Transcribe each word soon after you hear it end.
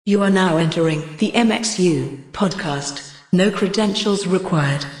You are now entering the MXU podcast. No credentials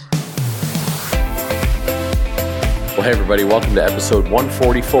required. Well, hey, everybody. Welcome to episode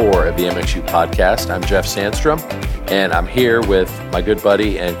 144 of the MXU podcast. I'm Jeff Sandstrom, and I'm here with my good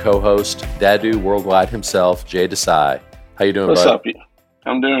buddy and co-host, Dadu Worldwide himself, Jay Desai. How you doing, What's bud? up?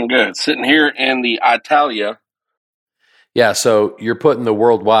 I'm doing good. Sitting here in the Italia. Yeah, so you're putting the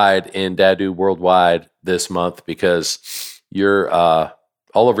worldwide in Dadu Worldwide this month because you're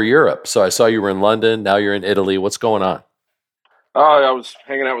all over Europe. So I saw you were in London. Now you're in Italy. What's going on? Oh, I was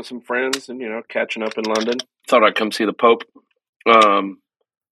hanging out with some friends and, catching up in London. Thought I'd come see the Pope. And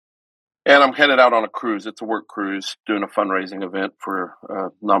I'm headed out on a cruise. It's a work cruise, doing a fundraising event for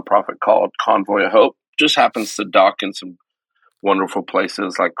a nonprofit called Convoy of Hope. Just happens to dock in some wonderful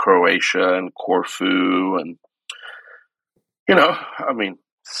places like Croatia and Corfu. And,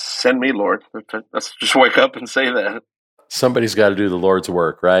 send me, Lord. Let's just wake up and say that. Somebody's got to do the Lord's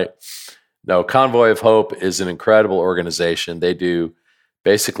work, right? No, Convoy of Hope is an incredible organization. They do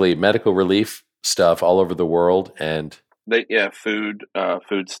basically medical relief stuff all over the world, and food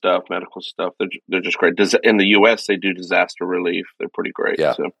stuff, medical stuff. They're just great. In the U.S., they do disaster relief. They're pretty great.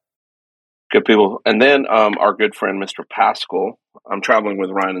 Yeah. So good people. And then our good friend, Mr. Pascal. I'm traveling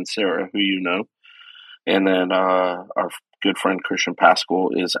with Ryan and Sarah, who you know. And then our good friend Christian Pascal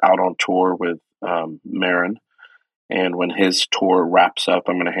is out on tour with Marin. And when his tour wraps up,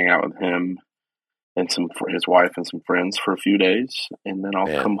 I'm going to hang out with him and his wife and some friends for a few days. And then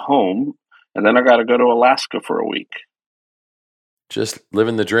I'll come home. And then I got to go to Alaska for a week. Just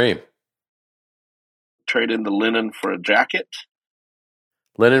living the dream. Trade in the linen for a jacket.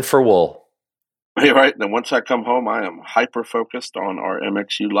 Linen for wool. You're right. Then once I come home, I am hyper-focused on our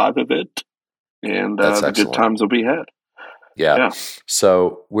MXU live event. And the good times will be had. Yeah.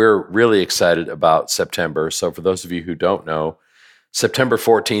 So we're really excited about September. So for those of you who don't know, September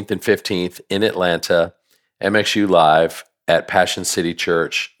 14th and 15th in Atlanta, MXU Live at Passion City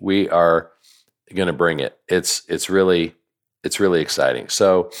Church. We are going to bring it. It's really exciting.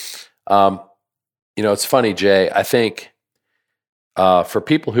 So, it's funny, Jay. I think for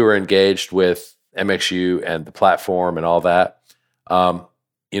people who are engaged with MXU and the platform and all that,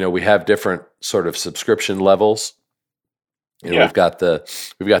 we have different sort of subscription levels. We've got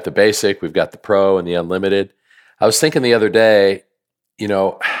the basic, we've got the pro and the unlimited. I was thinking the other day,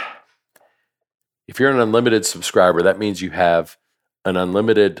 if you're an unlimited subscriber, that means you have an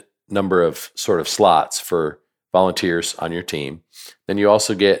unlimited number of sort of slots for volunteers on your team. Then you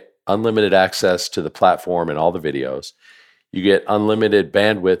also get unlimited access to the platform and all the videos. You get unlimited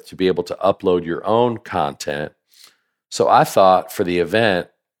bandwidth to be able to upload your own content. So I thought for the event,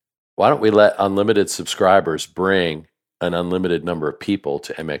 why don't we let unlimited subscribers bring an unlimited number of people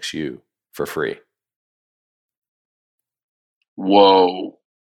to MXU for free? Whoa.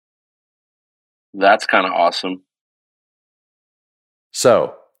 That's kind of awesome.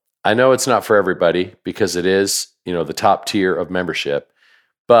 So I know it's not for everybody because it is, the top tier of membership.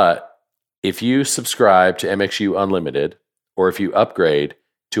 But if you subscribe to MXU Unlimited, or if you upgrade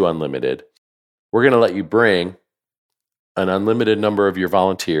to Unlimited, we're going to let you bring an unlimited number of your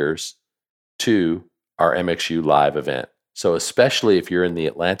volunteers to our MXU Live event. So especially if you're in the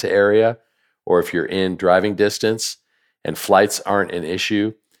Atlanta area or if you're in driving distance and flights aren't an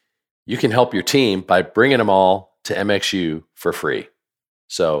issue, you can help your team by bringing them all to MXU for free.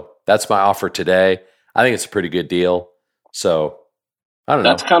 So that's my offer today. I think it's a pretty good deal. So I don't know.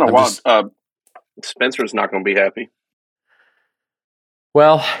 That's kind of wild. Spencer's not going to be happy.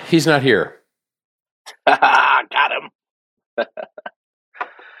 Well, he's not here. Got him.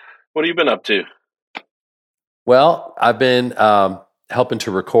 What have you been up to? Well, I've been helping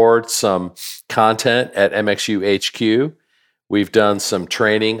to record some content at MXU HQ. We've done some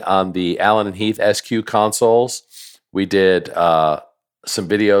training on the Allen and Heath SQ consoles. We did some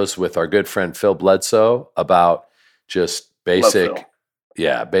videos with our good friend Phil Bledsoe about just basic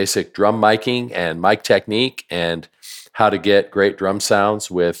drum miking and mic technique and how to get great drum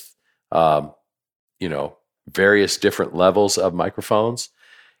sounds with, various different levels of microphones.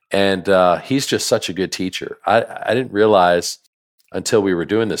 And he's just such a good teacher. I didn't realize until we were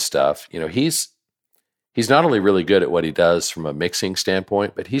doing this stuff, he's not only really good at what he does from a mixing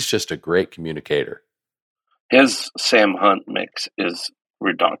standpoint, but he's just a great communicator. His Sam Hunt mix is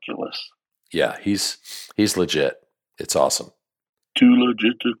ridiculous. Yeah, he's legit. It's awesome. Too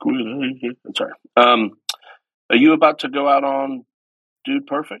legit to quit. Sorry. Are you about to go out on Dude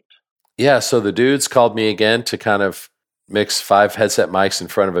Perfect? Yeah, so the dudes called me again to kind of mix 5 headset mics in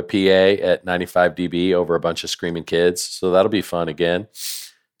front of a PA at 95 dB over a bunch of screaming kids. So that'll be fun again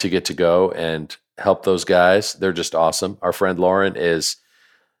to get to go and help those guys. They're just awesome. Our friend Lauren is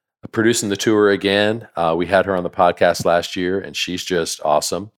producing the tour again. We had her on the podcast last year, and she's just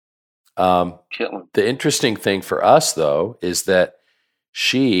awesome. Killing. The interesting thing for us, though, is that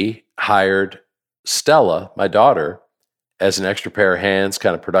she hired Stella, my daughter, as an extra pair of hands,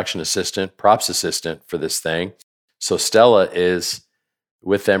 kind of production assistant, props assistant for this thing. So Stella is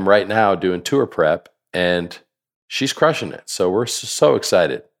with them right now doing tour prep, and she's crushing it. So we're so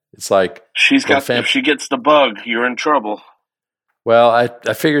excited. It's like if she gets the bug, you're in trouble. Well,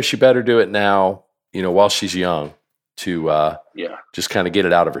 I figure she better do it now, while she's young, to just kind of get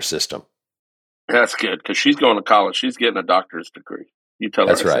it out of her system. That's good, because she's going to college. She's getting a doctor's degree. You tell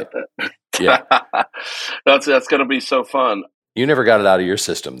her that's right. Said that. Yeah. That's going to be so fun. You never got it out of your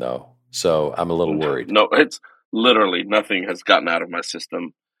system, though, so I'm a little worried. No, it's literally nothing has gotten out of my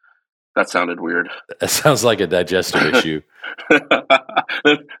system. That sounded weird. That sounds like a digestive issue.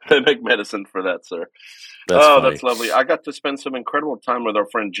 They make medicine for that, sir. That's lovely. I got to spend some incredible time with our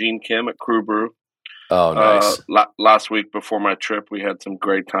friend Gene Kim at Crew Brew. Oh, nice. Last week before my trip, we had some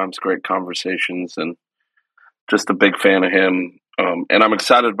great times, great conversations, and just a big fan of him. And I'm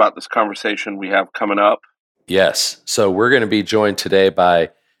excited about this conversation we have coming up. Yes. So we're going to be joined today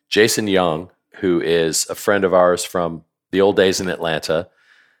by Jason Young, who is a friend of ours from the old days in Atlanta.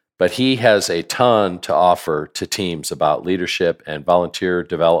 But he has a ton to offer to teams about leadership and volunteer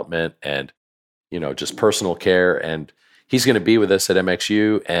development and, just personal care. And he's going to be with us at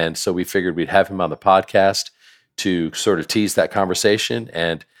MXU. And so we figured we'd have him on the podcast to sort of tease that conversation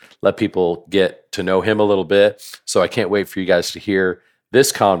and let people get to know him a little bit. So I can't wait for you guys to hear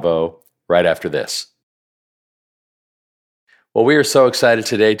this convo right after this. Well, we are so excited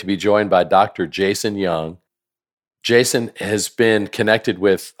today to be joined by Dr. Jason Young. Jason has been connected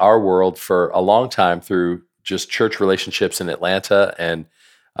with our world for a long time through just church relationships in Atlanta and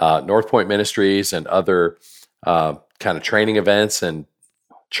North Point Ministries and other kind of training events and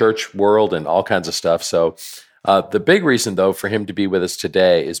church world and all kinds of stuff. So the big reason, though, for him to be with us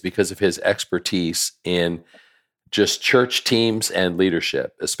today is because of his expertise in just church teams and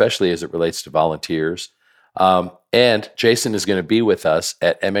leadership, especially as it relates to volunteers. And Jason is going to be with us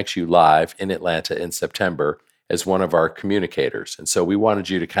at MXU Live in Atlanta in September as one of our communicators. And so we wanted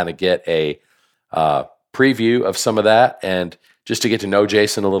you to kind of get a preview of some of that and just to get to know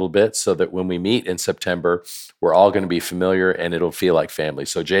Jason a little bit so that when we meet in September, we're all going to be familiar and it'll feel like family.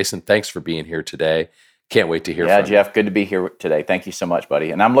 So Jason, thanks for being here today. Can't wait to hear from you. Yeah, Jeff, good to be here today. Thank you so much, buddy.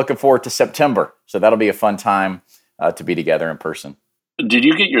 And I'm looking forward to September. So that'll be a fun time to be together in person. Did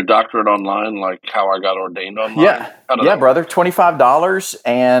you get your doctorate online, like how I got ordained online? Yeah, brother, $25.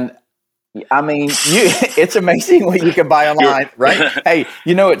 And I mean, it's amazing what you can buy online, right? Hey,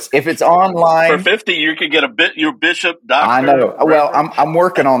 if it's online for $50, you could get your bishop doctorate. I know. Well, I'm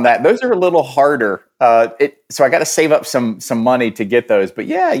working on that. Those are a little harder. So I got to save up some money to get those. But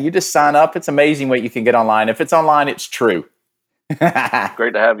yeah, you just sign up. It's amazing what you can get online. If it's online, it's true.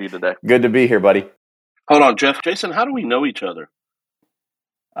 Great to have you today. Good to be here, buddy. Hold on, Jeff. Jason, how do we know each other?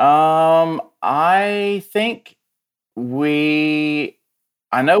 I think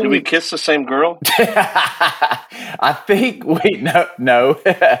I know. Did we kiss the same girl? I think no,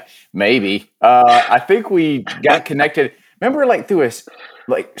 maybe. I think we got connected. Remember, through a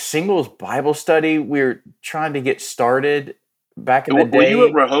singles Bible study, we were trying to get started back in the day. Were you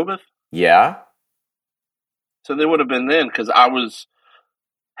at Rehoboth? Yeah. So they would have been then, because I was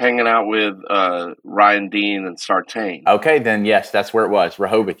hanging out with Ryan Dean and Sartain. Okay, then yes, that's where it was,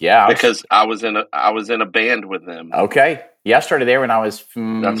 Rehoboth. Yeah, because I was in a band with them. Okay, yeah, I started there when I was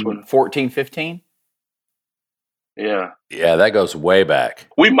 14, 15. Yeah, that goes way back.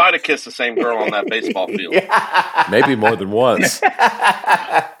 We might have kissed the same girl on that baseball field. Maybe more than once.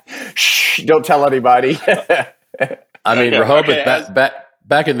 Shh! Don't tell anybody. I mean, Rehoboth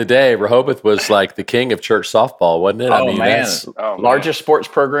back in the day, Rehoboth was like the king of church softball, wasn't it? That's largest sports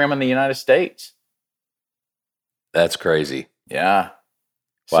program in the United States. That's crazy. Yeah.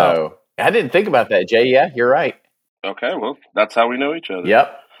 Wow. So I didn't think about that, Jay. Yeah, you're right. Okay, well, that's how we know each other.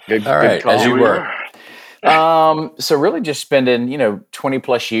 Yep. Good call. As you were. So really just spending, 20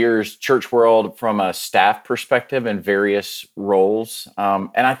 plus years church world from a staff perspective in various roles.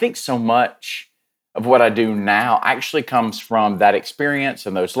 And I think so much of what I do now actually comes from that experience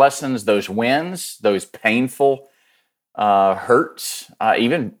and those lessons, those wins, those painful hurts,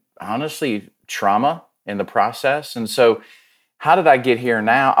 even honestly trauma in the process. And so how did I get here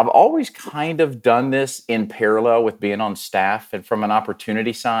now? I've always kind of done this in parallel with being on staff, and from an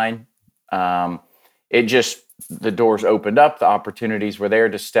opportunity side, the doors opened up, the opportunities were there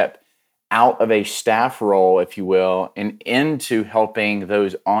to step out of a staff role, if you will, and into helping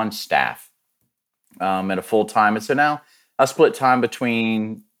those on staff at a full time. And so now I split time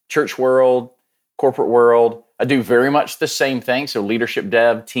between church world, corporate world. I do very much the same thing. So leadership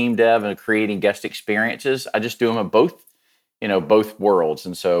dev, team dev, and creating guest experiences. I just do them in both worlds.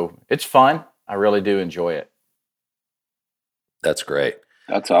 And so it's fun. I really do enjoy it. That's great.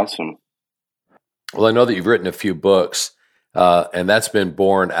 That's awesome. Well, I know that you've written a few books, and that's been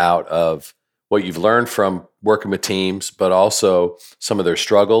born out of what you've learned from working with teams, but also some of their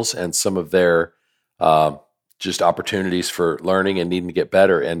struggles and some of their just opportunities for learning and needing to get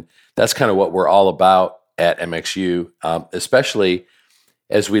better. And that's kind of what we're all about at MXU, especially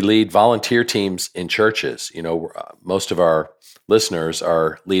as we lead volunteer teams in churches. Most of our listeners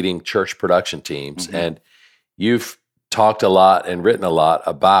are leading church production teams, and you've talked a lot and written a lot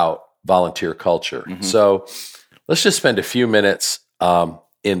about volunteer culture. So let's just spend a few minutes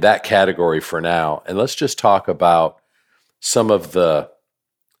in that category for now, and let's just talk about some of the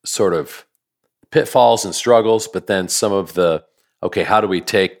sort of pitfalls and struggles, but then some of the, okay, how do we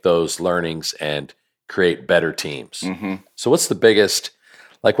take those learnings and create better teams? So what's the biggest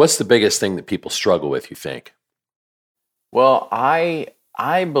thing that people struggle with, you think? Well, I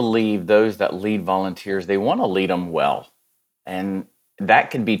believe those that lead volunteers, they want to lead them well. And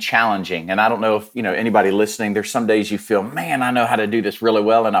that can be challenging. And I don't know if, anybody listening, there's some days you feel, man, I know how to do this really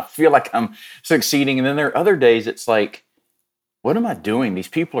well, and I feel like I'm succeeding. And then there are other days it's like, what am I doing? These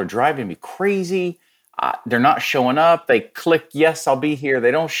people are driving me crazy. They're not showing up. They click, yes, I'll be here.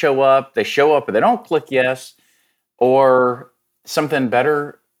 They don't show up. They show up, but they don't click yes. Or something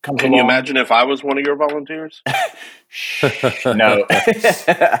better comes along. Can you imagine if I was one of your volunteers? No.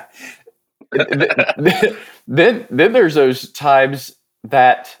 Then there's those times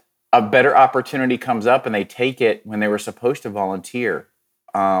that a better opportunity comes up and they take it when they were supposed to volunteer.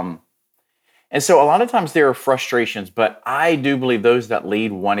 And so a lot of times there are frustrations, but I do believe those that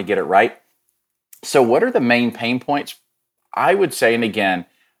lead want to get it right. So what are the main pain points? I would say, and again,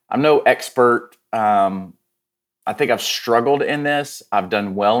 I'm no expert. I think I've struggled in this. I've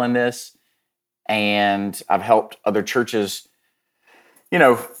done well in this, and I've helped other churches,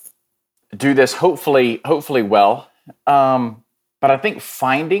 do this hopefully well. But I think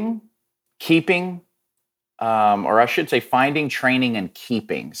finding, keeping, or I should say finding, training, and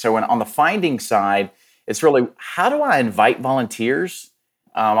keeping. So on the finding side, it's really, how do I invite volunteers?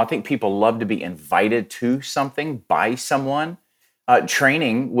 I think people love to be invited to something by someone.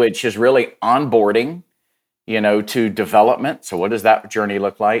 Training, which is really onboarding, to development. So what does that journey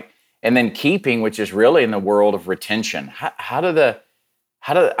look like? And then keeping, which is really in the world of retention. How do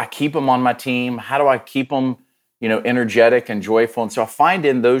I keep them on my team? How do I keep them, energetic and joyful? And so I find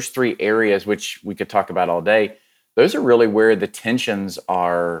in those three areas, which we could talk about all day, those are really where the tensions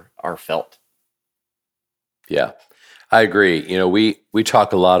are felt. Yeah, I agree. We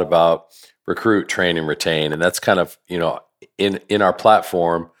talk a lot about recruit, train, and retain, and that's kind of, in our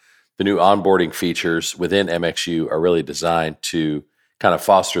platform, the new onboarding features within MXU are really designed to kind of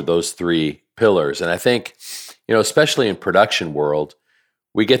foster those three pillars. And I think, especially in production world,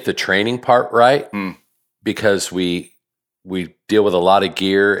 we get the training part right because we deal with a lot of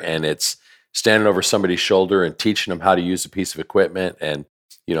gear, and it's standing over somebody's shoulder and teaching them how to use a piece of equipment. And,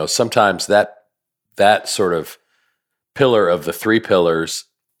 sometimes that sort of pillar of the three pillars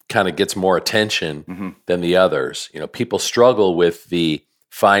kind of gets more attention than the others. People struggle with the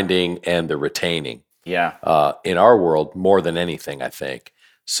finding and the retaining. Yeah. In our world, more than anything, I think.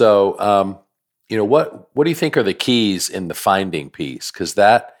 So, what do you think are the keys in the finding piece? Because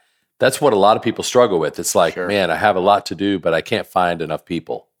that's what a lot of people struggle with. It's like, Sure. Man, I have a lot to do, but I can't find enough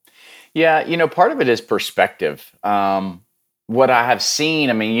people. Yeah, part of it is perspective. What I have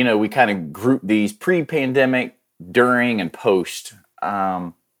seen, we kind of group these pre-pandemic, during, and post.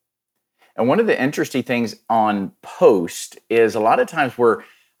 And one of the interesting things on post is a lot of times where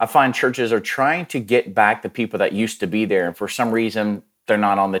I find churches are trying to get back the people that used to be there, and for some reason they're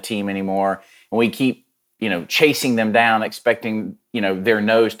not on the team anymore. And we keep, chasing them down, expecting, their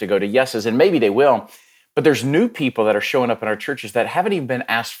no's to go to yeses, and maybe they will. But there's new people that are showing up in our churches that haven't even been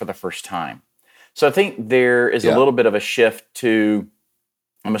asked for the first time. So I think there is a little bit of a shift to,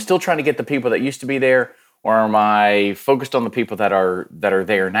 am I still trying to get the people that used to be there, or am I focused on the people that are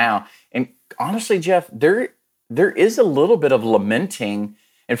there now? And honestly, Jeff, there is a little bit of lamenting.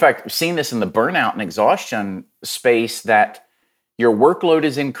 In fact, I've seen this in the burnout and exhaustion space, that your workload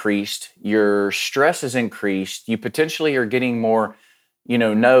is increased, your stress is increased, you potentially are getting more,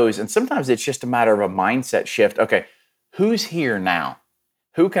 no's. And sometimes it's just a matter of a mindset shift. Okay, who's here now?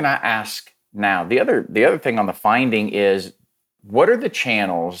 Who can I ask now? The other thing on the finding is, what are the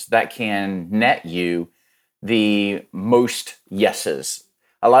channels that can net you the most yeses?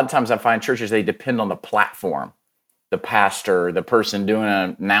 A lot of times I find churches, they depend on the platform. the pastor, the person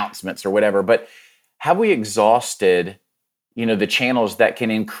doing announcements or whatever. But have we exhausted, the channels that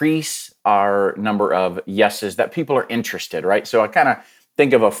can increase our number of yeses that people are interested, right? So I kind of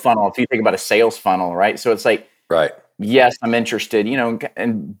think of a funnel. If you think about a sales funnel, right? So it's like, Right. yes, I'm interested,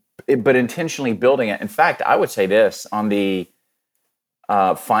 but intentionally building it. In fact, I would say this on the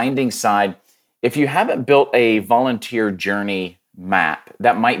finding side, if you haven't built a volunteer journey map,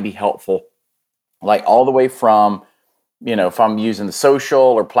 that might be helpful. Like all the way from, if I'm using the social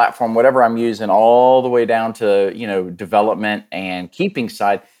or platform, whatever I'm using, all the way down to, development and keeping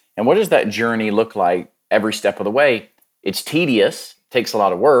side. And what does that journey look like every step of the way? It's tedious, takes a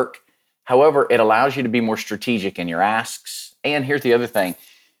lot of work. However, it allows you to be more strategic in your asks. And here's the other thing.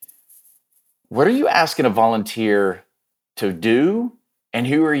 What are you asking a volunteer to do? And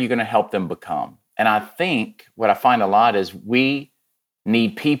who are you going to help them become? And I think what I find a lot is we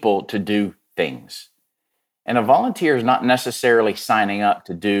need people to do things. And a volunteer is not necessarily signing up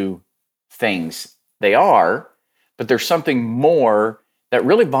to do things. They are, but there's something more that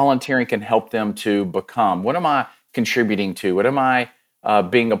really volunteering can help them to become. What am I contributing to? What am I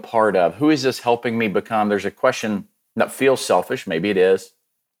being a part of? Who is this helping me become? There's a question that feels selfish. Maybe it is.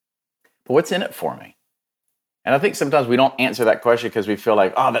 But what's in it for me? And I think sometimes we don't answer that question because we feel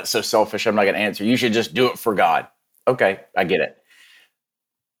like, oh, that's so selfish. I'm not going to answer. You should just do it for God. Okay, I get it.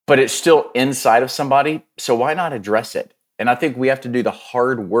 But it's still inside of somebody. So why not address it? And I think we have to do the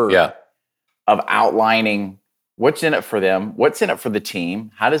hard work of outlining what's in it for them, what's in it for the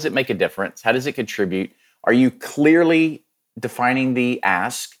team, how does it make a difference, how does it contribute? Are you clearly defining the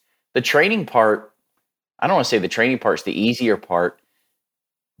ask? The training part, I don't want to say the training part's the easier part,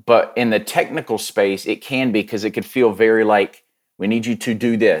 but in the technical space, it can be because it could feel very like, we need you to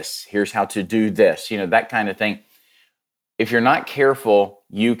do this. Here's how to do this, that kind of thing. If you're not careful,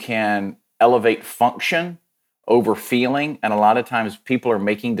 you can elevate function over feeling. And a lot of times people are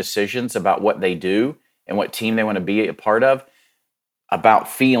making decisions about what they do and what team they want to be a part of about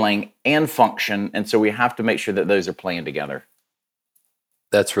feeling and function. And so we have to make sure that those are playing together.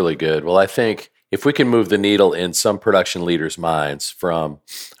 That's really good. Well, I think if we can move the needle in some production leaders' minds from,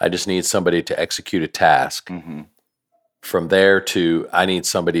 I just need somebody to execute a task, from there to, I need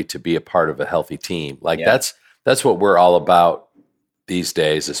somebody to be a part of a healthy team. That's what we're all about these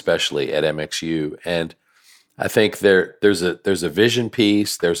days, especially at MXU. And I think there's a vision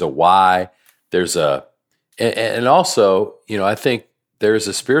piece, there's a why, and also, I think there's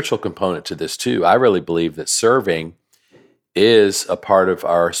a spiritual component to this too. I really believe that serving is a part of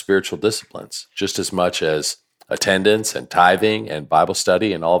our spiritual disciplines, just as much as attendance and tithing and Bible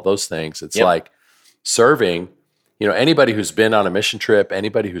study and all of those things. It's like serving, anybody who's been on a mission trip,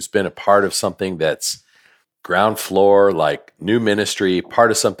 anybody who's been a part of something that's ground floor, like new ministry, part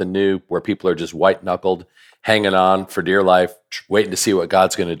of something new where people are just white knuckled, hanging on for dear life, waiting to see what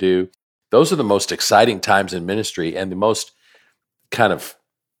God's going to do. Those are the most exciting times in ministry and the most kind of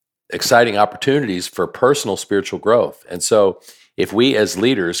exciting opportunities for personal spiritual growth. And so if we as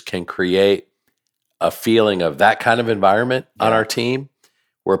leaders can create a feeling of that kind of environment on our team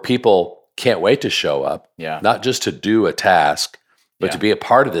where people can't wait to show up, not just to do a task, but to be a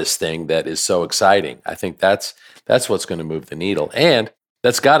part of this thing that is so exciting. I think that's what's going to move the needle. And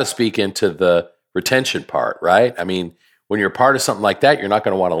that's got to speak into the retention part, right? I mean, when you're part of something like that, you're not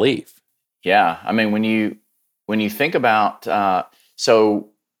going to want to leave. Yeah. I mean, when you think about, so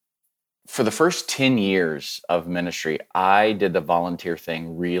for the first 10 years of ministry, I did the volunteer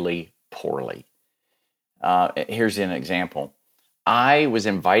thing really poorly. Here's an example. I was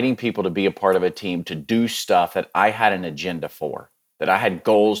inviting people to be a part of a team to do stuff that I had an agenda for, that I had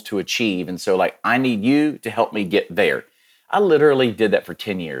goals to achieve. And so I need you to help me get there. I literally did that for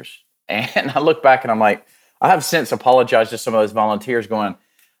 10 years. And I look back and I'm like, I have since apologized to some of those volunteers going,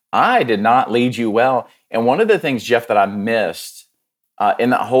 I did not lead you well. And one of the things, Jeff, that I missed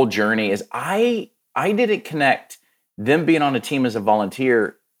in that whole journey is I didn't connect them being on a team as a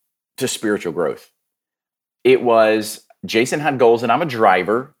volunteer to spiritual growth. It was, Jason had goals and I'm a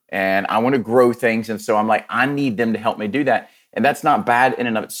driver and I want to grow things. And so I'm like, I need them to help me do that. And that's not bad in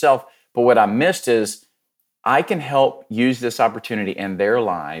and of itself. But what I missed is I can help use this opportunity in their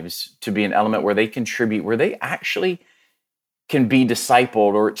lives to be an element where they contribute, where they actually can be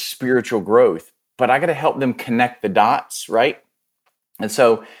discipled or it's spiritual growth. But I got to help them connect the dots, right? And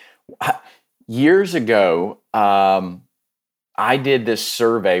so years ago, I did this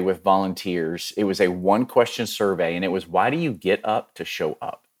survey with volunteers. It was a one-question survey, and it was, why do you get up to show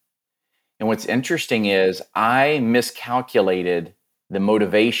up? And what's interesting is I miscalculated the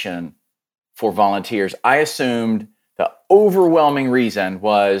motivation for volunteers. I assumed the overwhelming reason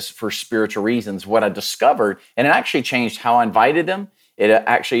was for spiritual reasons. What I discovered, and it actually changed how I invited them. It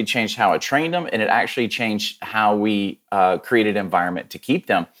actually changed how I trained them, and it actually changed how we created an environment to keep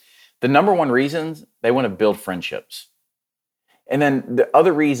them. The number one reasons, they want to build friendships. And then the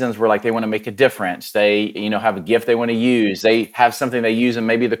other reasons were like they want to make a difference. They, have a gift they want to use. They have something they use in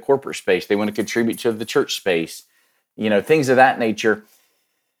maybe the corporate space. They want to contribute to the church space, things of that nature.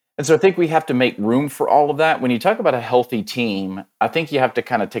 And so I think we have to make room for all of that. When you talk about a healthy team, I think you have to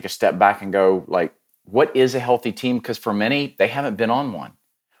kind of take a step back and go like, what is a healthy team? Because for many, they haven't been on one.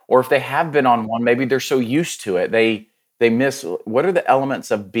 Or if they have been on one, maybe they're so used to it, they miss what are the elements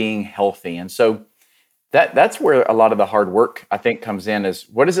of being healthy. And so that's where a lot of the hard work, I think, comes in is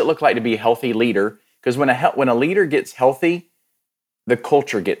what does it look like to be a healthy leader? Because when a leader gets healthy, the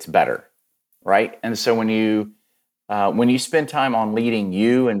culture gets better, right? And so when you spend time on leading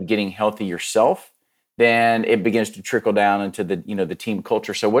you and getting healthy yourself, then it begins to trickle down into the team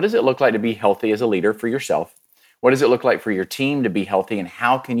culture. So what does it look like to be healthy as a leader for yourself? What does it look like for your team to be healthy, and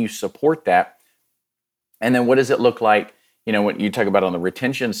how can you support that? And then what does it look like, when you talk about on the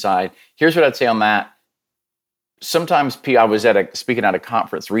retention side? Here's what I'd say on that. Sometimes I was speaking at a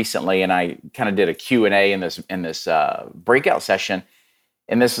conference recently, and I kind of did a Q&A in this breakout session.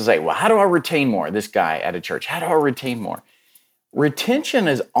 And this is like, well, how do I retain more? This guy at a church, how do I retain more? Retention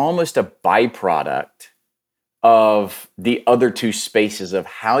is almost a byproduct of the other two spaces of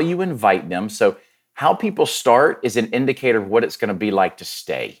how you invite them. So how people start is an indicator of what it's going to be like to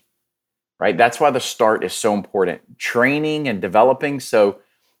stay, right? That's why the start is so important. Training and developing. So,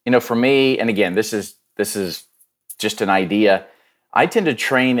 for me, and again, this is just an idea. I tend to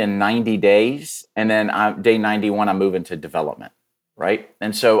train in 90 days, and then day 91, I move into development, right?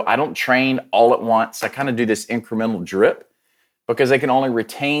 And so I don't train all at once. I kind of do this incremental drip because I can only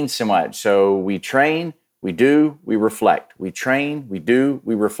retain so much. So we train, we do, we reflect. We train, we do,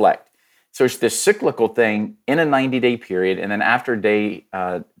 we reflect. So it's this cyclical thing in a 90-day period. And then after day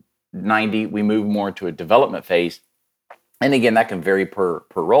 90, we move more into a development phase. And again, that can vary per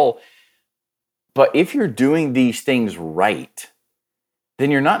role. But if you're doing these things right, then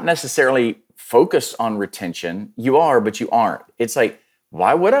you're not necessarily focused on retention. You are, but you aren't. It's like,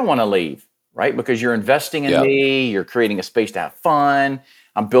 why would I want to leave? Right? Because you're investing in me, you're creating a space to have fun.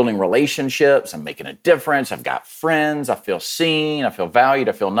 I'm building relationships. I'm making a difference. I've got friends. I feel seen. I feel valued.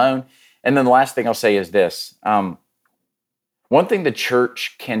 I feel known. And then the last thing I'll say is this. One thing the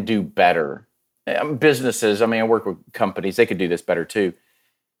church can do better, businesses, I work with companies, they could do this better too,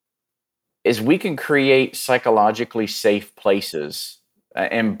 is we can create psychologically safe places.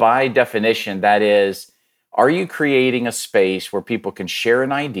 And by definition, that is, are you creating a space where people can share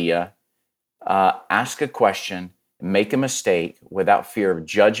an idea, ask a question, make a mistake without fear of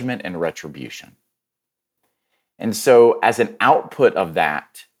judgment and retribution? And so as an output of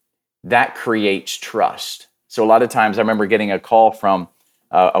that creates trust. So a lot of times I remember getting a call from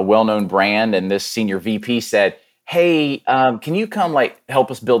a well-known brand, and this senior VP said, hey, can you come help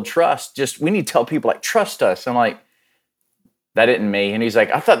us build trust? We need to tell people trust us. I'm like, that isn't me. And he's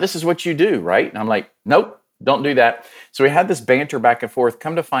like, I thought this is what you do, right? And I'm like, nope, don't do that. So we had this banter back and forth.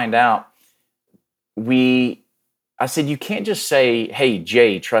 Come to find out, I said, you can't just say, hey,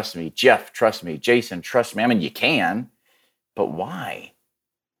 Jay, trust me. Jeff, trust me. Jason, trust me. You can, but why?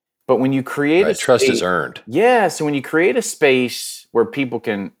 But when you create a trust space, is earned. Yeah. So when you create a space where people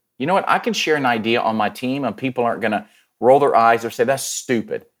can, I can share an idea on my team and people aren't going to roll their eyes or say, that's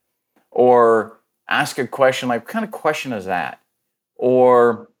stupid. Or ask a question like, what kind of question is that?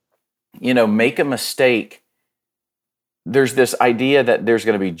 Or, make a mistake. There's this idea that there's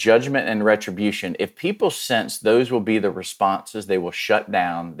going to be judgment and retribution. If people sense those will be the responses, they will shut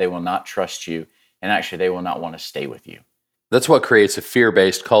down, they will not trust you, and actually they will not want to stay with you. That's what creates a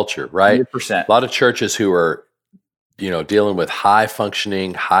fear-based culture, right? 100%. A lot of churches who are, dealing with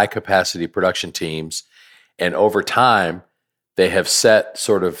high-functioning, high-capacity production teams, and over time, they have set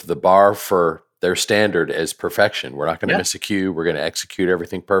sort of the bar for their standard as perfection. We're not going to miss a cue. We're going to execute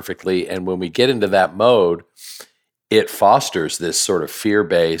everything perfectly. And when we get into that mode, it fosters this sort of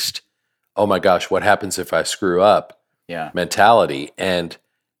fear-based, oh my gosh, what happens if I screw up mentality? And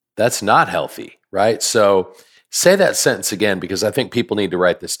that's not healthy, right? So say that sentence again, because I think people need to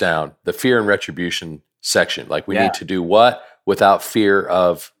write this down. The fear and retribution section. We need to do what without fear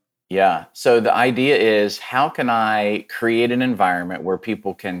of. Yeah. So the idea is, how can I create an environment where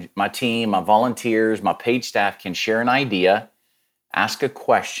people can, my team, my volunteers, my paid staff can share an idea, ask a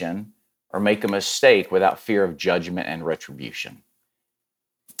question, or make a mistake without fear of judgment and retribution?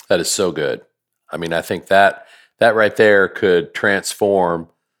 That is so good. I think that right there could transform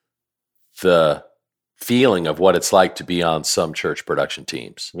the feeling of what it's like to be on some church production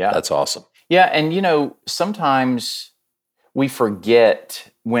teams. Yeah. That's awesome. Yeah, and sometimes we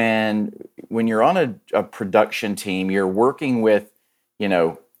forget when you're on a production team, you're working with,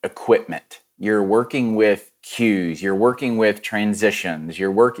 equipment. You're working with cues, you're working with transitions,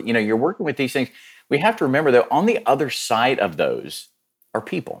 you're working with these things. We have to remember that on the other side of those are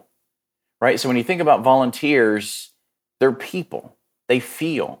people. Right? So when you think about volunteers, they're people. They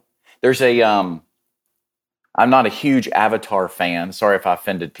feel. There's I'm not a huge Avatar fan. Sorry if I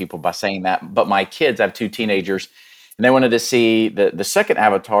offended people by saying that. But my kids, I have 2 teenagers, and they wanted to see the second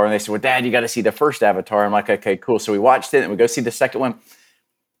Avatar. And they said, well, Dad, you got to see the first Avatar. I'm like, okay, cool. So we watched it and we go see the second one.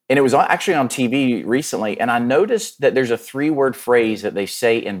 And it was actually on TV recently. And I noticed that there's a 3-word phrase that they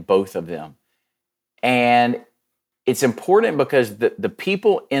say in both of them. And it's important because the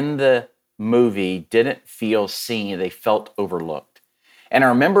people in the movie didn't feel seen. They felt overlooked. And I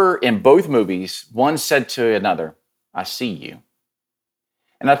remember in both movies, one said to another, I see you.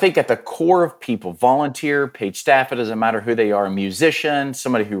 And I think at the core of people, volunteer, paid staff, it doesn't matter who they are, a musician,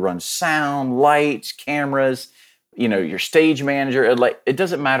 somebody who runs sound, lights, cameras, your stage manager, it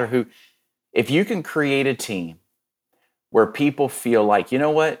doesn't matter who. If you can create a team where people feel like, you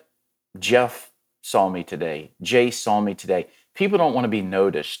know what, Jeff saw me today, Jay saw me today. People don't want to be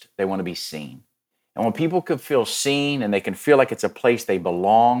noticed, they want to be seen. And when people can feel seen and they can feel like it's a place they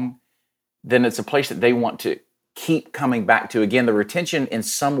belong, then it's a place that they want to keep coming back to. Again, the retention in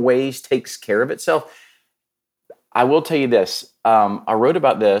some ways takes care of itself. I will tell you this. I wrote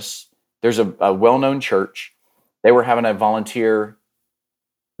about this. There's a well-known church. They were having a volunteer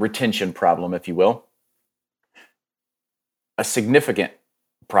retention problem, if you will. A significant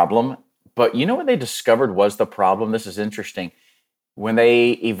problem. But you know what they discovered was the problem? This is interesting. When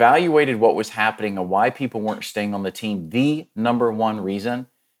they evaluated what was happening and why people weren't staying on the team, the number one reason,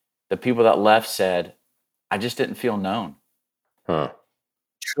 the people that left said, I just didn't feel known.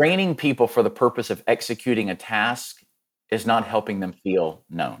 Training people for the purpose of executing a task is not helping them feel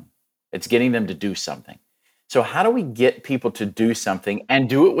known. It's getting them to do something. So how do we get people to do something and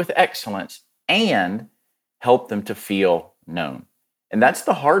do it with excellence and help them to feel known? And that's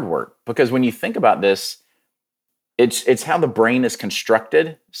the hard work, because when you think about this, it's how the brain is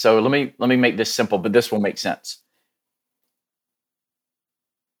constructed. So let me make this simple, but this will make sense.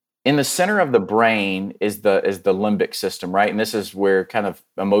 In the center of the brain is the limbic system, right? And this is where kind of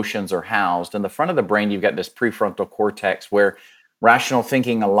emotions are housed. In the front of the brain, you've got this prefrontal cortex where rational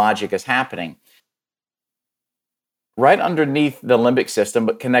thinking and logic is happening. Right underneath the limbic system,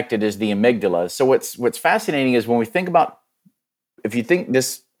 but connected, is the amygdala. So what's fascinating is when we think about, if you think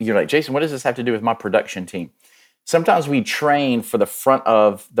this, you're like, Jason, what does this have to do with my production team? Sometimes we train for the front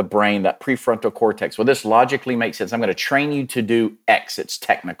of the brain, that prefrontal cortex. Well, this logically makes sense. I'm going to train you to do X. It's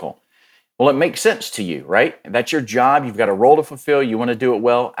technical. Well, it makes sense to you, right? That's your job. You've got a role to fulfill. You want to do it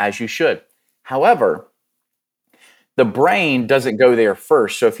well, as you should. However, the brain doesn't go there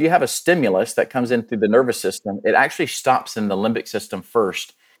first. So if you have a stimulus that comes in through the nervous system, it actually stops in the limbic system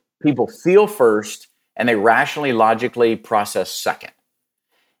first. People feel first, and they rationally, logically process second.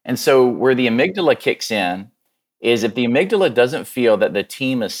 And so where the amygdala kicks in is if the amygdala doesn't feel that the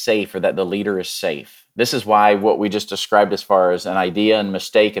team is safe or that the leader is safe. This is why what we just described as far as an idea and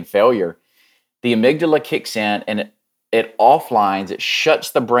mistake and failure, the amygdala kicks in and it offlines, it shuts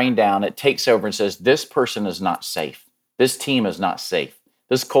the brain down, it takes over and says, this person is not safe. This team is not safe.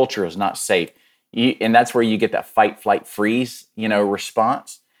 This culture is not safe. And that's where you get that fight, flight, freeze,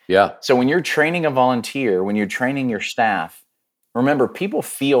 response. Yeah. So when you're training a volunteer, when you're training your staff, remember, people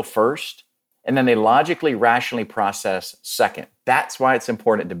feel first, and then they logically, rationally process second. That's why it's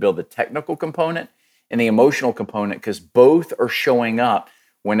important to build the technical component and the emotional component, because both are showing up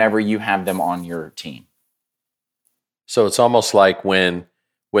whenever you have them on your team. So it's almost like when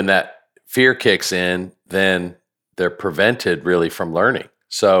that fear kicks in, then they're prevented really from learning.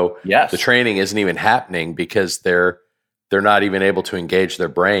 So yes, the training isn't even happening because they're not even able to engage their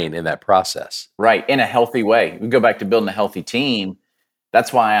brain in that process. Right, in a healthy way. We go back to building a healthy team.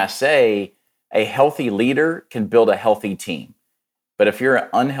 That's why I say a healthy leader can build a healthy team. But if you're an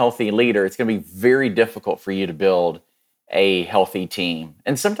unhealthy leader, it's going to be very difficult for you to build a healthy team.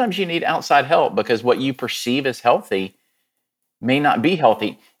 And sometimes you need outside help because what you perceive as healthy may not be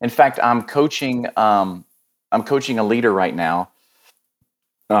healthy. In fact, I'm coaching a leader right now,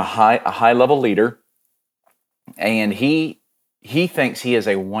 a high level leader, and he thinks he is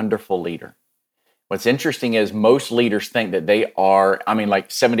a wonderful leader. What's interesting is most leaders think that they are, like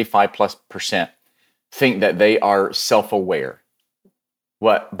 75+% think that they are self-aware.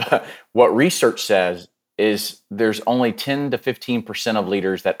 What research says is there's only 10 to 15% of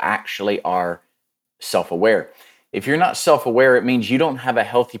leaders that actually are self-aware. If you're not self-aware, it means you don't have a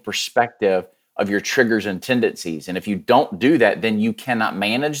healthy perspective of your triggers and tendencies. And if you don't do that, then you cannot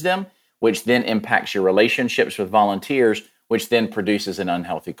manage them, which then impacts your relationships with volunteers, which then produces an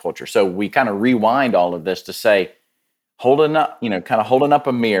unhealthy culture. So we kind of rewind all of this to say, holding up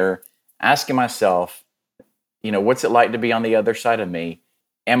a mirror, asking myself, what's it like to be on the other side of me?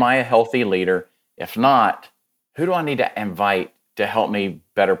 Am I a healthy leader? If not, who do I need to invite to help me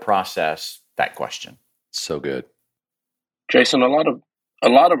better process that question? So good. Jason, a lot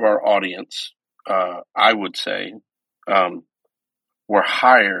of our audience, I would say, were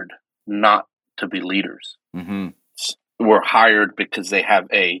hired not to be leaders. Mm-hmm. Were hired because they have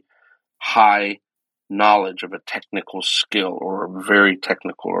a high knowledge of a technical skill, or very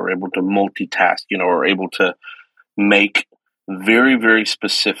technical, or able to multitask, or able to make very, very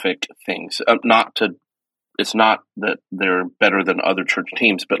specific things. It's not that they're better than other church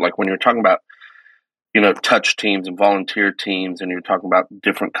teams, but like when you're talking about, touch teams and volunteer teams, and you're talking about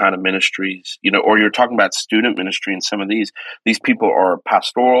different kind of ministries, or you're talking about student ministry, and some of these people are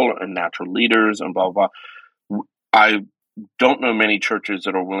pastoral and natural leaders and blah, blah, blah. I don't know many churches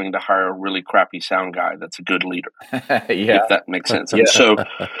that are willing to hire a really crappy sound guy that's a good leader. Yeah. If that makes sense. And so,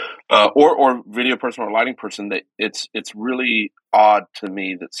 or video person or lighting person, that it's really odd to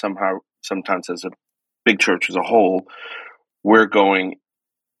me that sometimes as a big church as a whole, we're going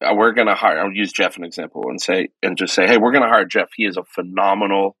to hire, I'll use Jeff an example and just say, hey, we're going to hire Jeff. He is a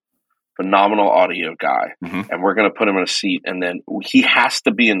phenomenal audio guy. Mm-hmm. And we're going to put him in a seat, and then he has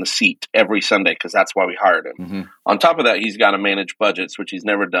to be in the seat every Sunday because that's why we hired him. Mm-hmm. On top of that, he's got to manage budgets, which he's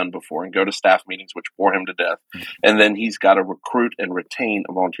never done before, and go to staff meetings, which bore him to death. Mm-hmm. And then he's got to recruit and retain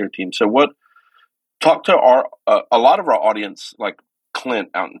a volunteer team. So talk to a lot of our audience, like Clint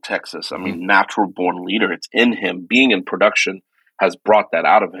out in Texas. I mean, natural born leader. It's in him. Being in production has brought that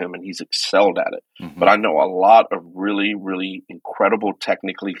out of him, and he's excelled at it. Mm-hmm. But I know a lot of really, really incredible,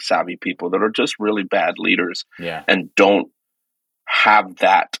 technically savvy people that are just really bad leaders, and don't have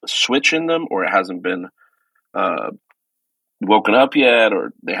that switch in them, or it hasn't been woken up yet,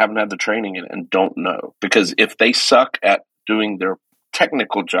 or they haven't had the training in it and don't know. Because if they suck at doing their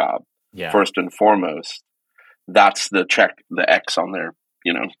technical job, first and foremost, that's the X on their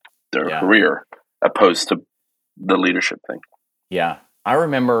career, opposed to the leadership thing. Yeah. I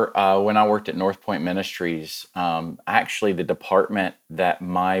remember when I worked at North Point Ministries, actually the department that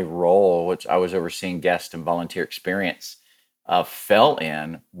my role, which I was overseeing guest and volunteer experience, fell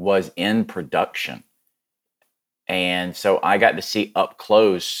in, was in production. And so I got to see up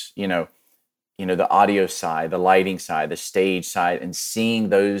close, the audio side, the lighting side, the stage side, and seeing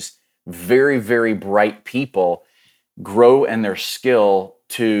those very, very bright people grow in their skill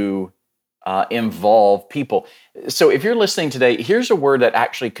to involve people. So if you're listening today, here's a word that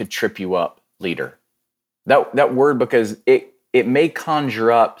actually could trip you up, leader. That word, because it may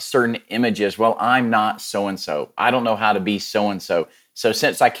conjure up certain images. Well, I'm not so-and-so. I don't know how to be so-and-so. So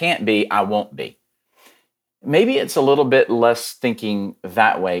since I can't be, I won't be. Maybe it's a little bit less thinking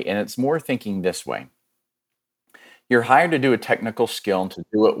that way, and it's more thinking this way. You're hired to do a technical skill and to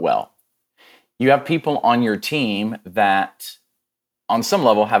do it well. You have people on your team that on some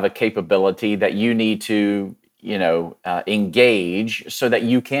level have a capability that you need to, engage so that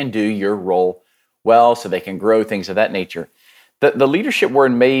you can do your role well, so they can grow, things of that nature. The leadership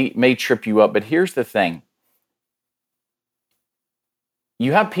word may trip you up, but here's the thing.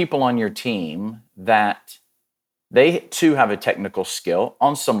 You have people on your team that they too have a technical skill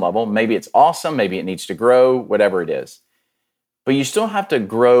on some level. Maybe it's awesome, maybe it needs to grow, whatever it is. But you still have to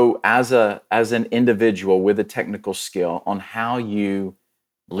grow as an individual with a technical skill on how you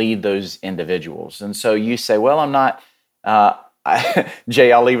lead those individuals. And so you say, well, I'm not,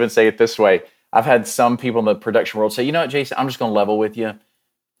 Jay, I'll even say it this way. I've had some people in the production world say, you know what, Jason, I'm just going to level with you.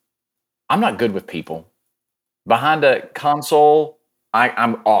 I'm not good with people. Behind a console,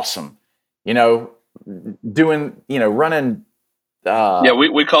 I'm awesome. Running.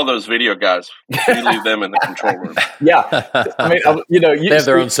 We call those video guys. We leave them in the control room. Yeah. I mean, they have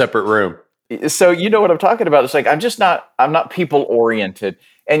their own separate room. So you know what I'm talking about. It's like, I'm not people oriented.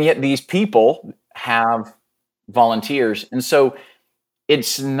 And yet these people have volunteers. And so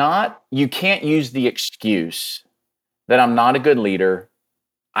it's not, you can't use the excuse that I'm not a good leader.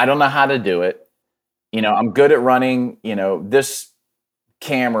 I don't know how to do it. I'm good at running, this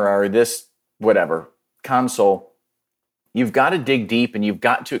camera or this whatever console. You've got to dig deep, and you've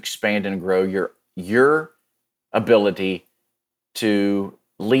got to expand and grow your ability to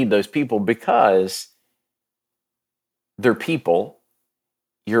lead those people, because they're people.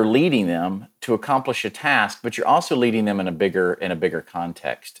 You're leading them to accomplish a task, but you're also leading them in a bigger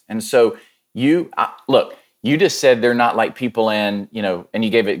context. And so Look, you just said they're not like people in, and you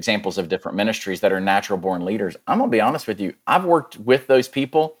gave examples of different ministries that are natural born leaders. I'm going to be honest with you. I've worked with those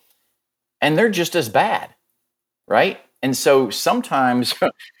people and they're just as bad, right? And so sometimes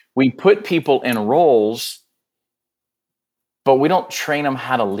we put people in roles, but we don't train them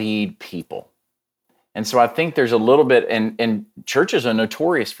how to lead people. And so I think there's a little bit, and churches are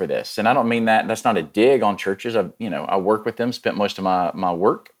notorious for this. And I don't mean that's not a dig on churches. I work with them, spent most of my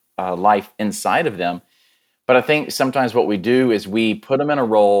work life inside of them. But I think sometimes what we do is we put them in a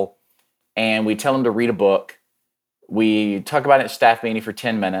role and we tell them to read a book. We talk about it at staff meeting for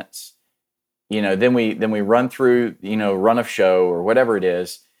 10 minutes. Then we run through, run of show or whatever it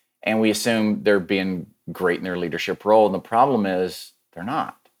is. And we assume they're being great in their leadership role. And the problem is they're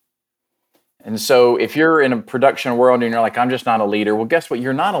not. And so if you're in a production world and you're like, I'm just not a leader, well, guess what?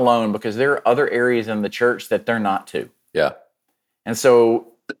 You're not alone, because there are other areas in the church that they're not too. Yeah. And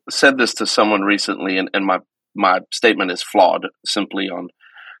so said this to someone recently, and my statement is flawed simply on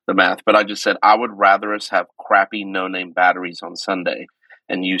the math, but I just said, I would rather us have crappy no-name batteries on Sunday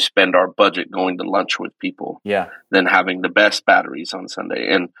and you spend our budget going to lunch with people than having the best batteries on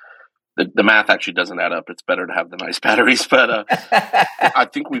Sunday. And the math actually doesn't add up. It's better to have the nice batteries, but I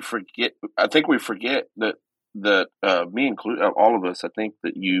think we forget that me included, all of us, I think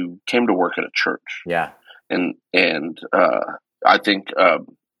that you came to work at a church. Yeah. And I think,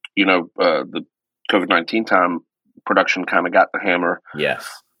 the COVID-19 time, production kind of got the hammer. Yes.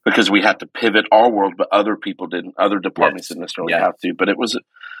 Because we had to pivot our world, but other people didn't. Other departments didn't necessarily have to. But it was a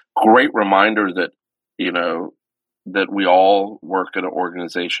great reminder that, that we all work at an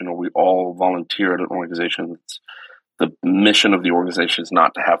organization, or we all volunteer at an organization. The mission of the organization is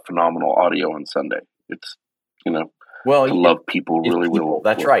not to have phenomenal audio on Sunday. It's, to love people really, people.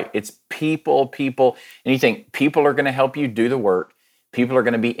 That's right. It's people. And you think people are going to help you do the work. People are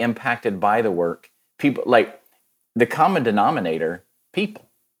going to be impacted by the work. People, like the common denominator, people.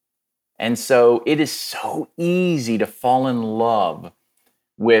 And so it is so easy to fall in love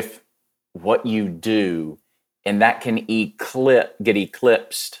with what you do, and that can get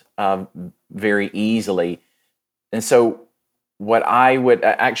eclipsed very easily. And so what I would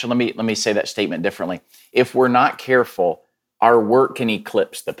actually, let me say that statement differently. If we're not careful, our work can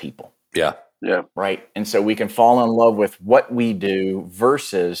eclipse the people. Yeah. Yeah. Right. And so we can fall in love with what we do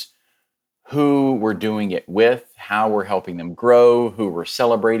versus who we're doing it with, how we're helping them grow, who we're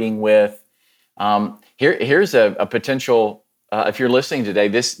celebrating with. Here's a potential, if you're listening today,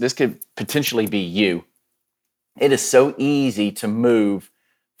 this could potentially be you. It is so easy to move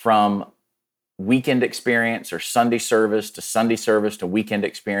from weekend experience or Sunday service to weekend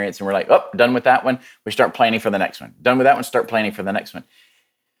experience. And we're like, oh, done with that one. We start planning for the next one. Done with that one, start planning for the next one.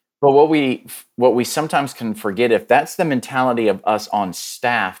 But what we sometimes can forget, if that's the mentality of us on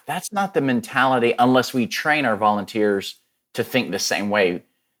staff, that's not the mentality unless we train our volunteers to think the same way.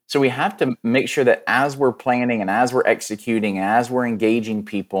 So we have to make sure that as we're planning and as we're executing, and as we're engaging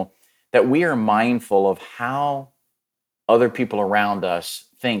people, that we are mindful of how other people around us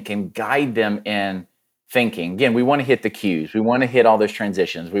think and guide them in thinking. Again, we want to hit the cues. We want to hit all those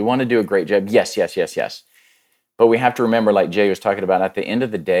transitions. We want to do a great job. Yes. But we have to remember, like Jay was talking about, at the end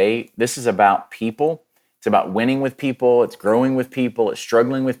of the day, this is about people. It's about winning with people. It's growing with people. It's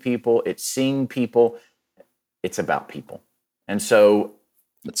struggling with people. It's seeing people. It's about people. And so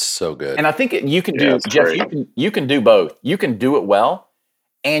that's so good. And I think you can do, Jeff, you can do both. You can do it well,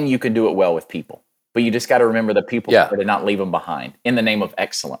 and you can do it well with people. But you just got to remember the people to not leave them behind in the name of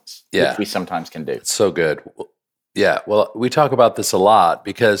excellence, which we sometimes can do. It's so good. Yeah. Well, we talk about this a lot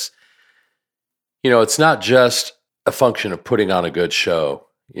because, it's not just a function of putting on a good show.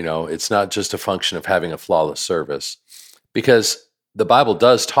 It's not just a function of having a flawless service, because the Bible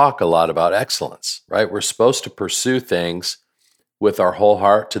does talk a lot about excellence, right? We're supposed to pursue things with our whole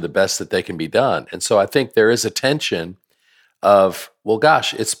heart to the best that they can be done. And so I think there is a tension of, well,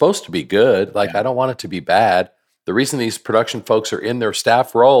 gosh, it's supposed to be good. Like, I don't want it to be bad. The reason these production folks are in their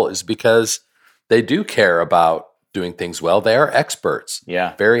staff role is because they do care about doing things well. They are experts,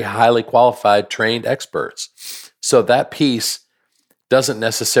 very highly qualified, trained experts. So that piece doesn't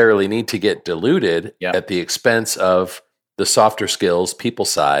necessarily need to get diluted at the expense of the softer skills, people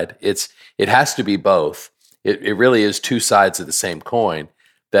side. It has to be both. It really is two sides of the same coin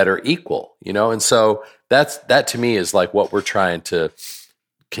that are equal, And so that to me is like what we're trying to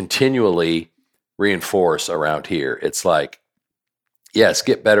continually reinforce around here. It's like, yes,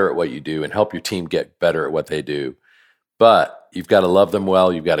 get better at what you do and help your team get better at what they do. But you've got to love them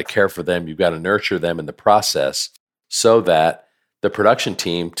well. You've got to care for them. You've got to nurture them in the process so that the production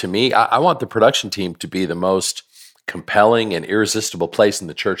team, to me, I want the production team to be the most compelling and irresistible place in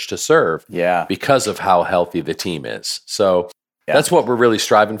the church to serve Yeah. because of how healthy the team is. So Yeah. that's what we're really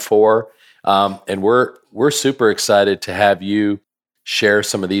striving for. And we're super excited to have you share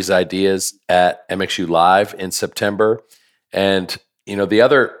some of these ideas at MXU Live in September. And, the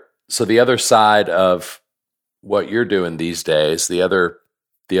other side of what you're doing these days, the other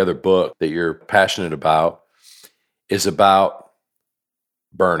book that you're passionate about is about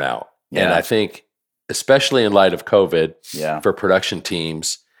burnout. Yeah. And I think, especially in light of COVID, Yeah. for production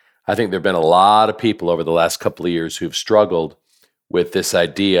teams, I think there've been a lot of people over the last couple of years who've struggled with this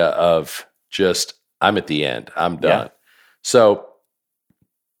idea of just, I'm at the end, I'm done. So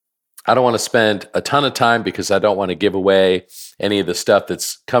I don't want to spend a ton of time because I don't want to give away any of the stuff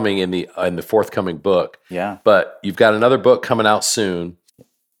that's coming in the forthcoming book. Yeah. But you've got another book coming out soon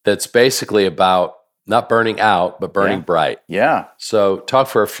that's basically about not burning out, but burning bright. Yeah. So talk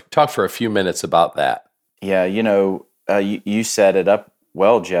for a few minutes about that. Yeah. You set it up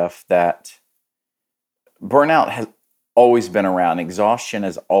well, Jeff, that burnout has always been around. Exhaustion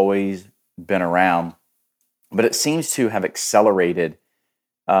has always been around, but it seems to have accelerated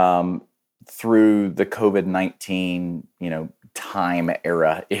through the COVID-19, time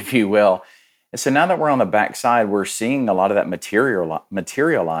era, if you will. And so now that we're on the backside, we're seeing a lot of that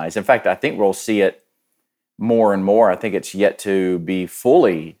materialize. In fact, I think we'll see it more and more. I think it's yet to be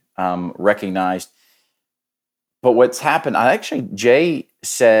fully recognized. But what's happened, Jay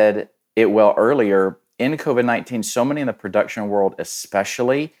said it well earlier, in COVID-19, so many in the production world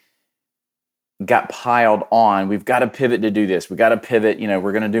especially got piled on. We've got to pivot to do this. We got to pivot.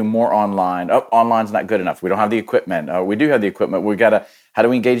 We're going to do more online. Online's not good enough. We don't have the equipment. We do have the equipment. We got to, how do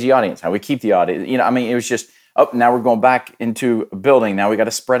we engage the audience? How do we keep the audience? It was just, now we're going back into a building. Now we got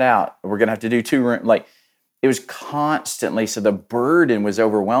to spread out. We're going to have to do 2 rooms. It was constantly, so the burden was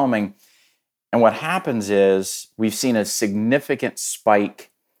overwhelming. And what happens is we've seen a significant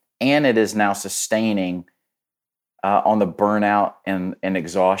spike, and it is now sustaining on the burnout and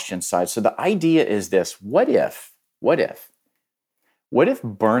exhaustion side. So the idea is this: what if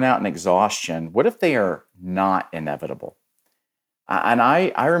burnout and exhaustion, what if they are not inevitable? And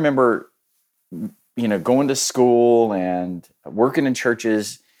I remember, going to school and working in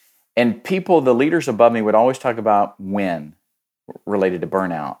churches, and the leaders above me would always talk about when related to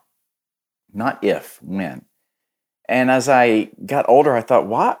burnout, not if, when. And as I got older, I thought,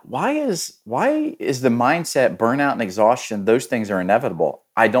 why is the mindset burnout and exhaustion, those things are inevitable?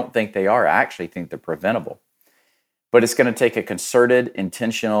 I don't think they are. I actually think they're preventable. But it's going to take a concerted,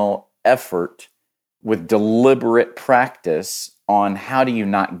 intentional effort with deliberate practice on how do you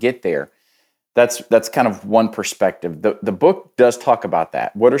not get there. That's kind of one perspective. The book does talk about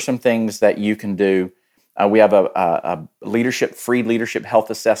that. What are some things that you can do? We have a free leadership health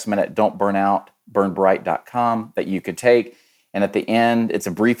assessment at don'tburnoutburnbright.com that you could take. And at the end, it's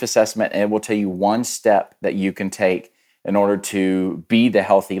a brief assessment, and it will tell you one step that you can take in order to be the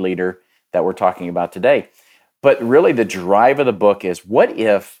healthy leader that we're talking about today. But really, the drive of the book is, what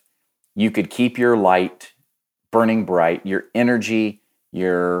if you could keep your light burning bright, your energy,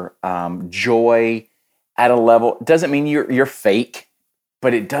 your joy at a level? It doesn't mean you're fake,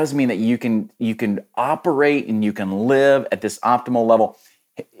 but it does mean that you can operate and you can live at this optimal level.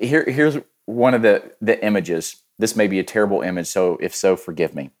 Here's one of the images. This may be a terrible image, so if so,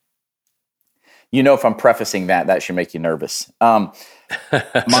 forgive me. If I'm prefacing that should make you nervous.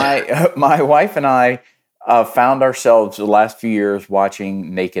 My wife and I found ourselves the last few years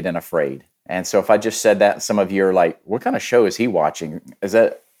watching Naked and Afraid. And so if I just said that, some of you are like, what kind of show is he watching? Is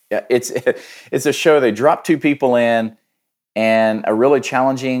that, it's a show they drop 2 people in, and a really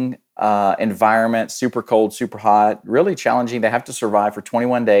challenging environment, super cold, super hot, really challenging. They have to survive for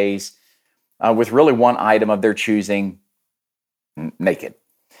 21 days with really one item of their choosing, naked.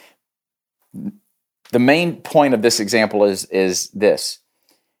 The main point of this example is this: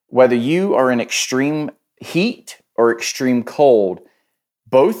 whether you are in extreme heat or extreme cold,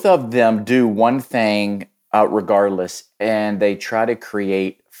 both of them do one thing regardless, and they try to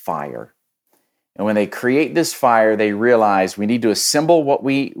create fire. And when they create this fire, they realize we need to assemble what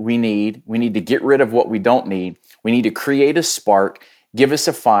we need. We need to get rid of what we don't need. We need to create a spark, give us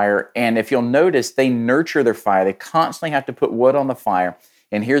a fire. And if you'll notice, they nurture their fire. They constantly have to put wood on the fire.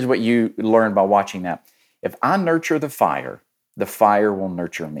 And here's what you learn by watching that. If I nurture the fire will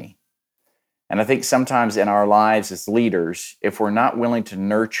nurture me. And I think sometimes in our lives as leaders, if we're not willing to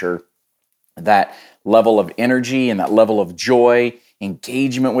nurture that level of energy and that level of joy,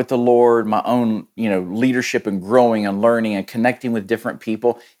 engagement with the Lord, my own, leadership and growing and learning and connecting with different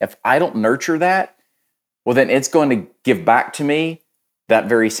people, if I don't nurture that, well, then it's going to give back to me that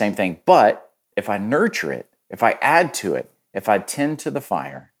very same thing. But if I nurture it, if I add to it, if I tend to the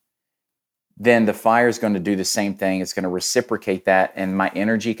fire, then the fire is going to do the same thing. It's going to reciprocate that, and my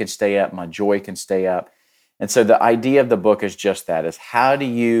energy can stay up, my joy can stay up. And so the idea of the book is just that, is how do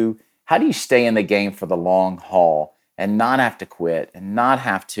you stay in the game for the long haul and not have to quit and not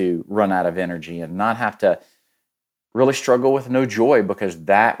have to run out of energy and not have to really struggle with no joy, because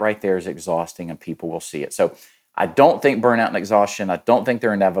that right there is exhausting and people will see it. So I don't think burnout and exhaustion, I don't think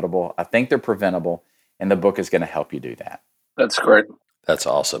they're inevitable. I think they're preventable, and the book is going to help you do that. That's great. That's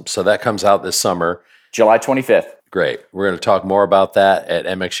awesome. So that comes out this summer. July 25th. Great. We're going to talk more about that at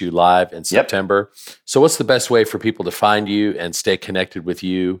MXU Live in September. Yep. So what's the best way for people to find you and stay connected with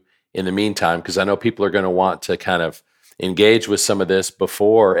you in the meantime? Because I know people are going to want to kind of engage with some of this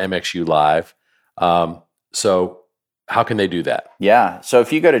before MXU Live. So how can they do that? Yeah. So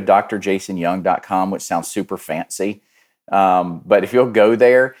if you go to drjasonyoung.com, which sounds super fancy, but if you'll go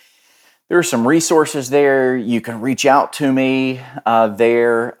there, there are some resources there. You can reach out to me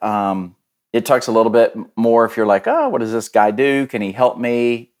there. It talks a little bit more if you're like, oh, what does this guy do? Can he help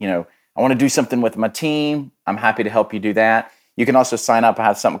me? I want to do something with my team. I'm happy to help you do that. You can also sign up. I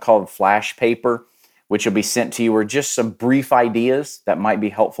have something called Flash Paper, which will be sent to you, or just some brief ideas that might be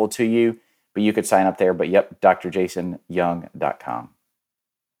helpful to you. But you could sign up there. But yep, drjasonyoung.com.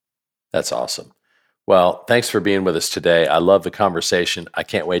 That's awesome. Well, thanks for being with us today. I love the conversation. I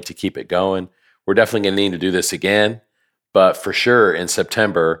can't wait to keep it going. We're definitely going to need to do this again, but for sure in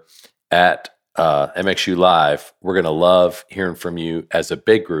September at MXU Live, we're going to love hearing from you as a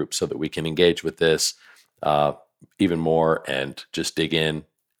big group so that we can engage with this even more and just dig in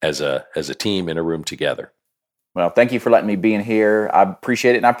as a team in a room together. Well, thank you for letting me be in here. I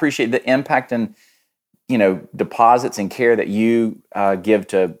appreciate it. And I appreciate the impact and, deposits and care that you give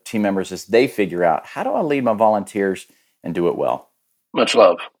to team members as they figure out, how do I lead my volunteers and do it well? Much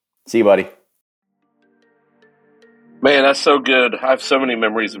love. See you, buddy. Man, that's so good. I have so many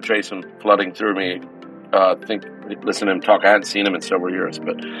memories of Jason flooding through me. Listen to him talk. I hadn't seen him in several years,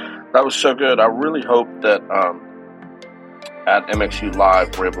 but that was so good. I really hope that at MXU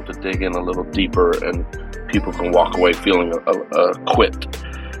Live, we're able to dig in a little deeper and people can walk away feeling equipped.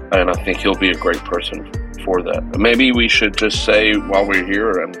 And I think he'll be a great person for that. Maybe we should just say while we're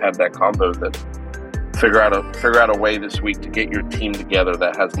here and have that combo that figure out a way this week to get your team together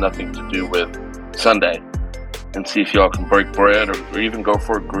that has nothing to do with Sunday, and see if y'all can break bread or even go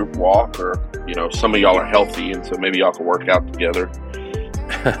for a group walk, or some of y'all are healthy and so maybe y'all can work out together.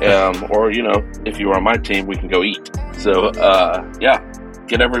 Or if you are on my team, we can go eat. So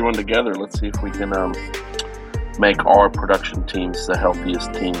get everyone together. Let's see if we can make our production teams the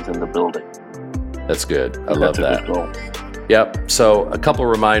healthiest teams in the building. That's good. I love that. That's a good goal. Yep. So a couple of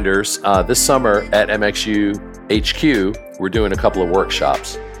reminders. This summer at MXU HQ, we're doing a couple of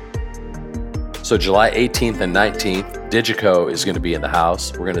workshops. So July 18th and 19th, Digico is going to be in the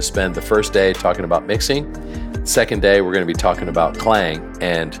house. We're going to spend the first day talking about mixing. Second day, we're going to be talking about Klang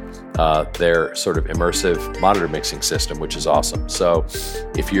and their sort of immersive monitor mixing system, which is awesome. So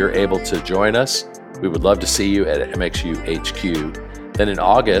if you're able to join us, we would love to see you at MXU HQ. Then in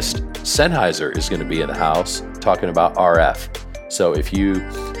August, Sennheiser is going to be in the house talking about RF. So if you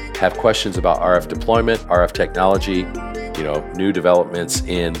have questions about RF deployment, RF technology, new developments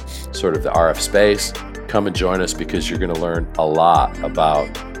in sort of the RF space, come and join us, because you're going to learn a lot about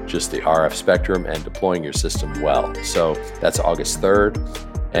just the RF spectrum and deploying your system well. So that's August 3rd,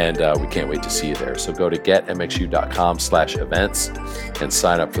 and we can't wait to see you there. So go to getmxu.com/events and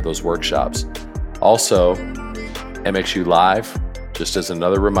sign up for those workshops. Also, MXU Live, just as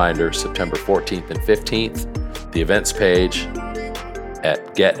another reminder, September 14th and 15th, the events page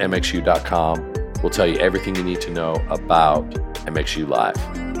at getmxu.com will tell you everything you need to know about MXU Live.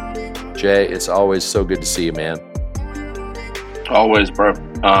 Jay, it's always so good to see you, man. Always, bro.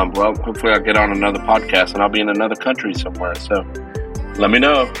 Well, hopefully I'll get on another podcast and I'll be in another country somewhere. So let me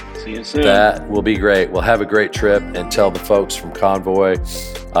know. See you soon. That will be great. We'll have a great trip, and tell the folks from Convoy,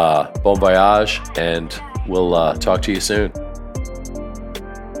 bon voyage, and we'll talk to you soon.